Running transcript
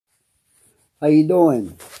How you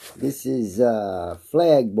doing? This is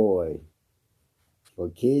Flag Boy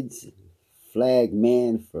for kids, Flag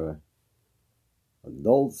Man for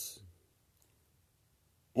adults,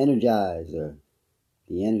 Energizer.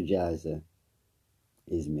 The Energizer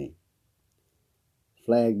is me.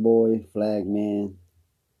 Flag Boy, Flag Man.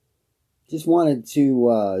 Just wanted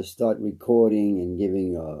to start recording and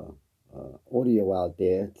giving audio out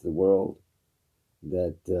there to the world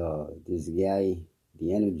that this guy,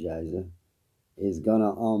 the Energizer, is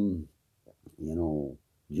gonna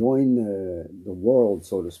join the world,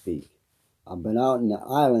 so to speak. I've been out in the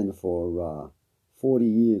island for 40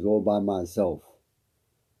 years all by myself.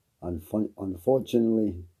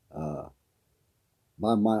 Unfortunately,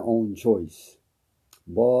 by my own choice.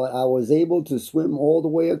 But I was able to swim all the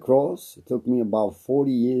way across. It took me about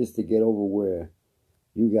 40 years to get over where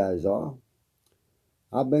you guys are.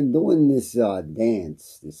 I've been doing this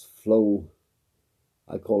dance, this flow.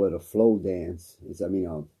 I call it a flow dance. It's a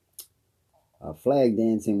flag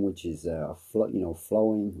dancing, which is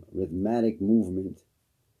flowing rhythmic movement,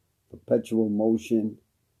 perpetual motion,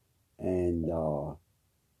 and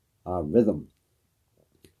rhythm.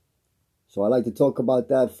 So I like to talk about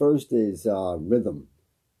that. First is rhythm.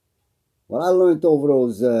 What I learned over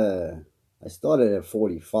those, I started at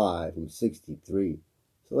 45, I'm 63,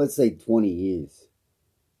 so let's say 20 years,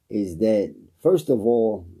 is that first of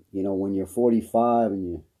all, when you're 45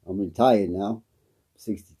 and I'm retired now,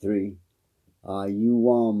 63,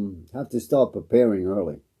 you have to start preparing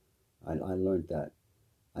early. I learned that.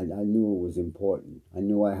 I knew it was important. I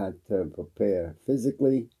knew I had to prepare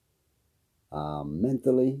physically,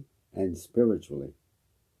 mentally, and spiritually.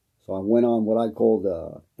 So I went on what I call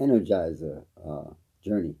the Energizer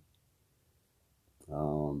journey.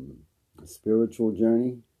 A spiritual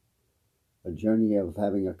journey, a journey of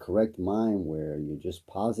having a correct mind where you're just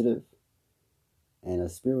positive, and a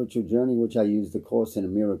spiritual journey which I use the Course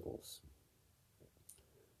in Miracles.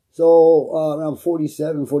 So around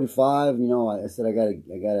 47, 45, I said I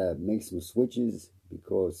gotta make some switches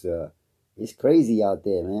because it's crazy out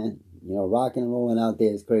there, man. Rocking and rolling out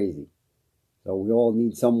there is crazy. So we all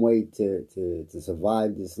need some way to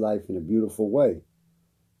survive this life in a beautiful way.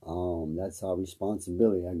 That's our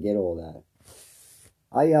responsibility. I get all that.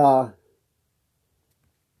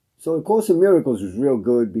 So the Course in Miracles was real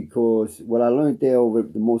good because what I learned there,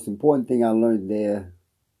 the most important thing I learned there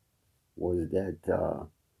was that,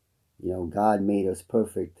 God made us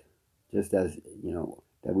perfect, just as,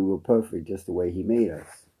 that we were perfect just the way He made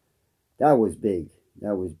us. That was big.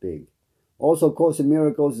 That was big. Also, Course in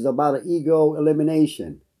Miracles is about an ego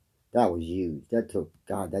elimination. That was huge. That took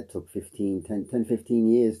 15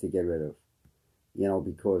 years to get rid of.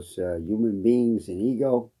 Because human beings and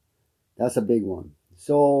ego, that's a big one.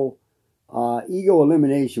 So, ego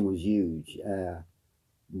elimination was huge.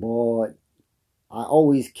 But I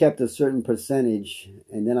always kept a certain percentage.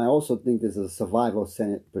 And then I also think there's a survival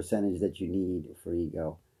percentage that you need for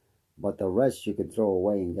ego. But the rest you can throw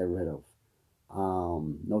away and get rid of.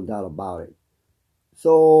 No doubt about it.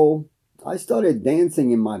 So I started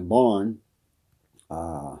dancing in my barn,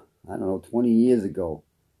 20 years ago.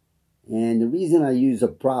 And the reason I use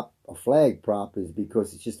a flag prop, is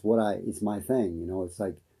because it's just it's my thing. It's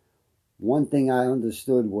like one thing I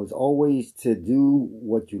understood was always to do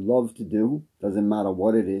what you love to do. Doesn't matter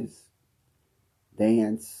what it is.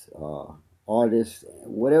 Dance, artist,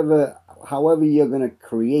 whatever, however you're going to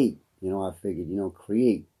create. I figured,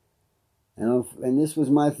 create. And this was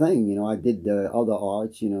my thing, I did the other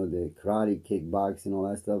arts, the karate, kickboxing, all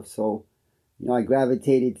that stuff. So, I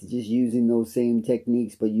gravitated to just using those same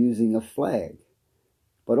techniques, but using a flag.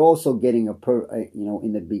 But also getting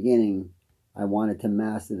in the beginning, I wanted to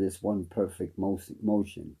master this one perfect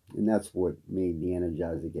motion. And that's what made the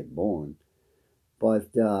Energizer get born.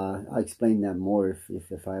 But I'll explain that more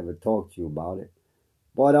if I ever talk to you about it.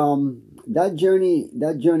 But that journey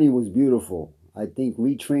was beautiful. I think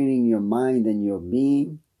retraining your mind and your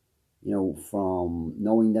being, from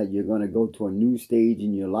knowing that you're going to go to a new stage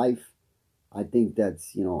in your life, I think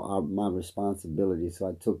that's, my responsibility. So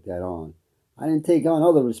I took that on. I didn't take on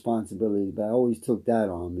other responsibilities, but I always took that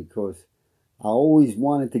on because I always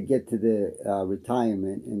wanted to get to the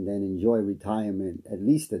retirement and then enjoy retirement at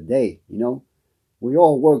least a day, We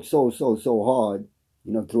all work so hard,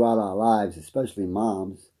 throughout our lives, especially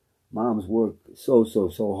moms. Moms work so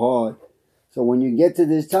hard. So when you get to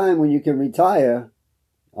this time when you can retire,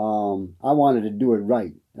 I wanted to do it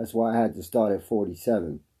right. That's why I had to start at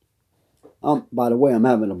 47. By the way, I'm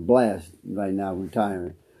having a blast right now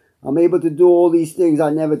retiring. I'm able to do all these things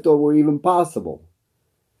I never thought were even possible.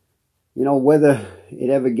 Whether it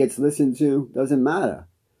ever gets listened to, doesn't matter.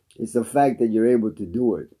 It's the fact that you're able to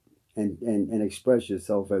do it. and express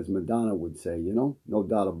yourself, as Madonna would say, no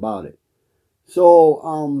doubt about it.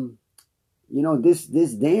 So,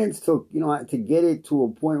 this dance took, to get it to a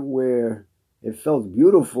point where it felt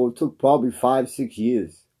beautiful, it took probably 5-6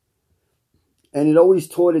 years. And it always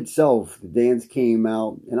taught itself. The dance came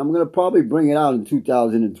out, and I'm going to probably bring it out in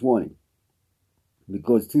 2020,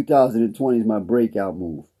 because 2020 is my breakout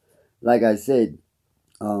move. Like I said,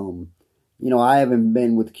 I haven't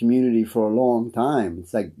been with community for a long time.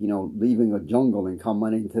 It's like, leaving a jungle and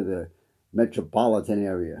coming into the metropolitan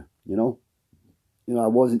area, I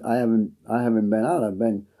haven't been out. I've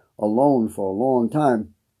been alone for a long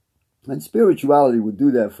time. And spirituality will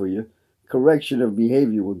do that for you. Correction of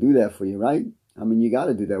behavior will do that for you, right? I mean, you got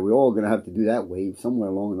to do that. We're all going to have to do that wave somewhere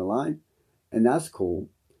along the line. And that's cool.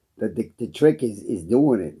 The trick is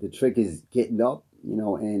doing it. The trick is getting up,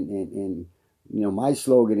 and my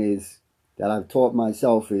slogan is, that I've taught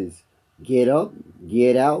myself, is get up,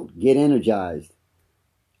 get out, get energized.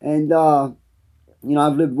 And,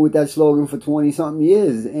 I've lived with that slogan for 20-something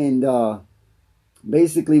years. And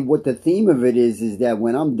basically what the theme of it is that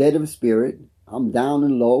when I'm dead of spirit, I'm down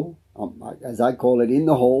and low, as I call it, in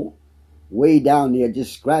the hole, way down there,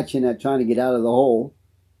 just scratching at trying to get out of the hole.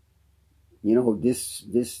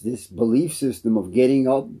 This belief system of getting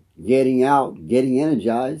up, getting out, getting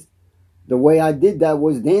energized. The way I did that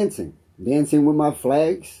was dancing with my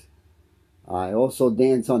flags. I also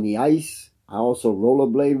dance on the ice. I also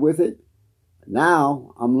rollerblade with it.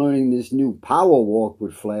 Now I'm learning this new power walk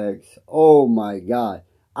with flags. Oh my God.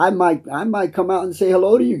 I might come out and say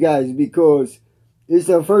hello to you guys, because it's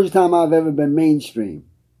the first time I've ever been mainstream.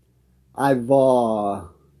 I've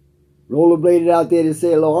rollerbladed out there to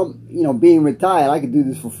say hello. I'm, being retired, I could do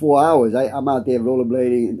this for 4 hours. I'm out there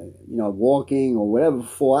rollerblading, walking or whatever for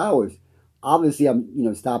 4 hours. Obviously,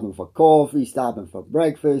 I'm, stopping for coffee, stopping for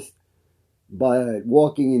breakfast, but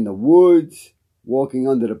walking in the woods, walking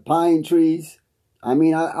under the pine trees. I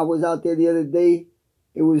mean, I was out there the other day.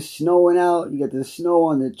 It was snowing out. You got the snow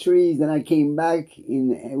on the trees. Then I came back,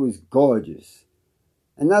 and it was gorgeous.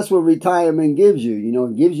 And that's what retirement gives you.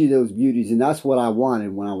 It gives you those beauties. And that's what I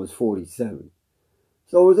wanted when I was 47.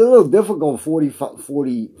 So it was a little difficult,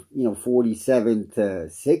 47 to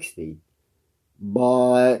 60.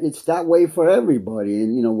 But it's that way for everybody.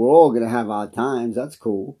 And, we're all going to have our times. That's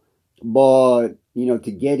cool. But,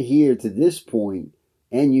 to get here to this point,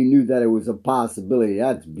 and you knew that it was a possibility,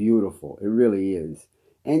 that's beautiful. It really is.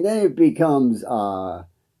 And then it becomes,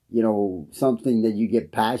 something that you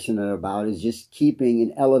get passionate about, is just keeping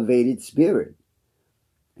an elevated spirit.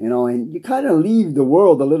 And you kind of leave the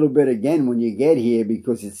world a little bit again when you get here,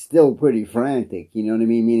 because it's still pretty frantic. You know what I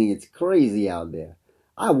mean? Meaning it's crazy out there.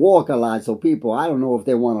 I walk a lot, so people, I don't know if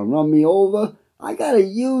they want to run me over. I got a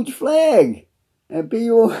huge flag. And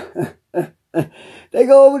people, they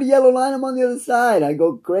go over the yellow line, I'm on the other side. I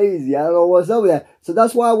go crazy. I don't know what's up with that. So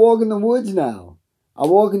that's why I walk in the woods now. I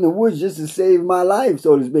walk in the woods just to save my life,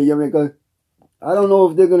 so to speak. Because I don't know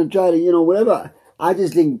if they're going to try to, whatever. I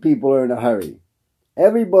just think people are in a hurry.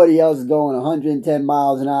 Everybody else is going 110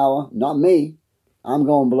 miles an hour. Not me. I'm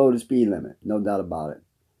going below the speed limit. No doubt about it.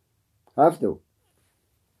 Have to.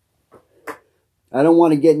 I don't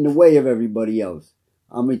want to get in the way of everybody else.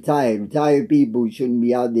 I'm retired. Retired people shouldn't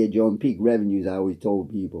be out there doing peak revenues, I always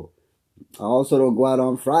told people. I also don't go out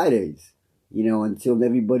on Fridays, until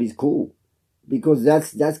everybody's cool. Because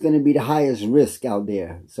that's going to be the highest risk out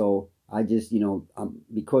there. So I just,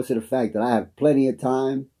 because of the fact that I have plenty of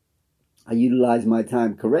time, I utilize my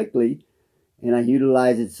time correctly. And I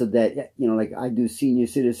utilize it so that, like I do senior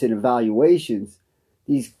citizen evaluations.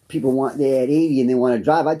 These people they're at 80 and they want to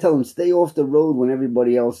drive. I tell them, stay off the road when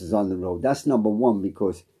everybody else is on the road. That's number one,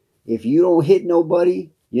 because if you don't hit nobody,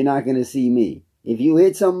 you're not going to see me. If you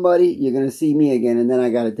hit somebody, you're going to see me again, and then I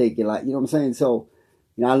got to take your life. You know what I'm saying? So,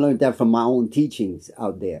 I learned that from my own teachings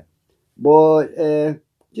out there. But I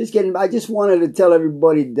just wanted to tell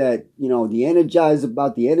everybody that, the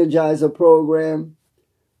Energizer program.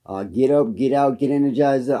 Get up, get out, get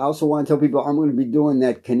energized. I also want to tell people I'm going to be doing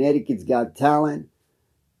that Connecticut's Got Talent.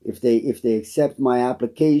 If they accept my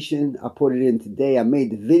application, I put it in today. I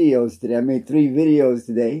made the videos today. I made 3 videos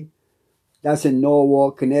today. That's in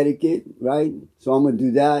Norwalk, Connecticut, right? So I'm going to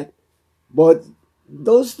do that. But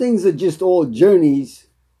those things are just all journeys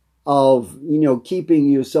of, keeping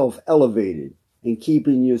yourself elevated and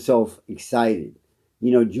keeping yourself excited,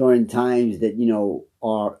 during times that,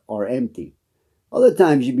 are empty. Other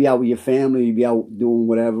times you'd be out with your family, you'd be out doing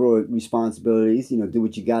whatever, or responsibilities, do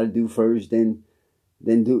what you got to do first, then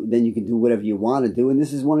you can do whatever you want to do. And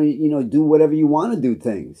this is one of, do whatever you want to do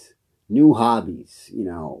things. New hobbies,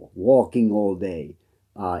 walking all day,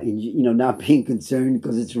 and not being concerned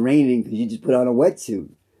because it's raining because you just put on a wetsuit.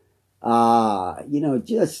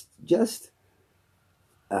 Just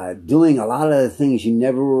doing a lot of the things you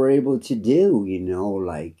never were able to do.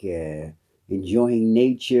 Like enjoying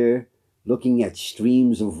nature, looking at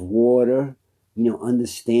streams of water.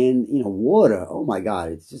 Understand. Water. Oh my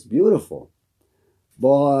God, it's just beautiful.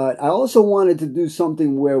 But I also wanted to do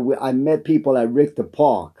something where I met people at Richter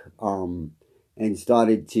Park, and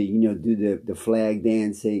started to, do the flag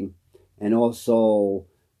dancing, and also,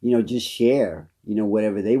 just share,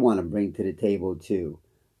 whatever they want to bring to the table too.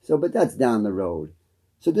 So, but that's down the road.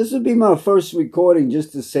 So this would be my first recording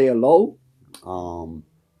just to say hello.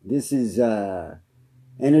 This is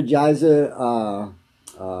Energizer,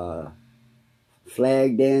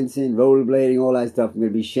 flag dancing, rollerblading, all that stuff. I'm going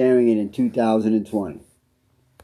to be sharing it in 2020.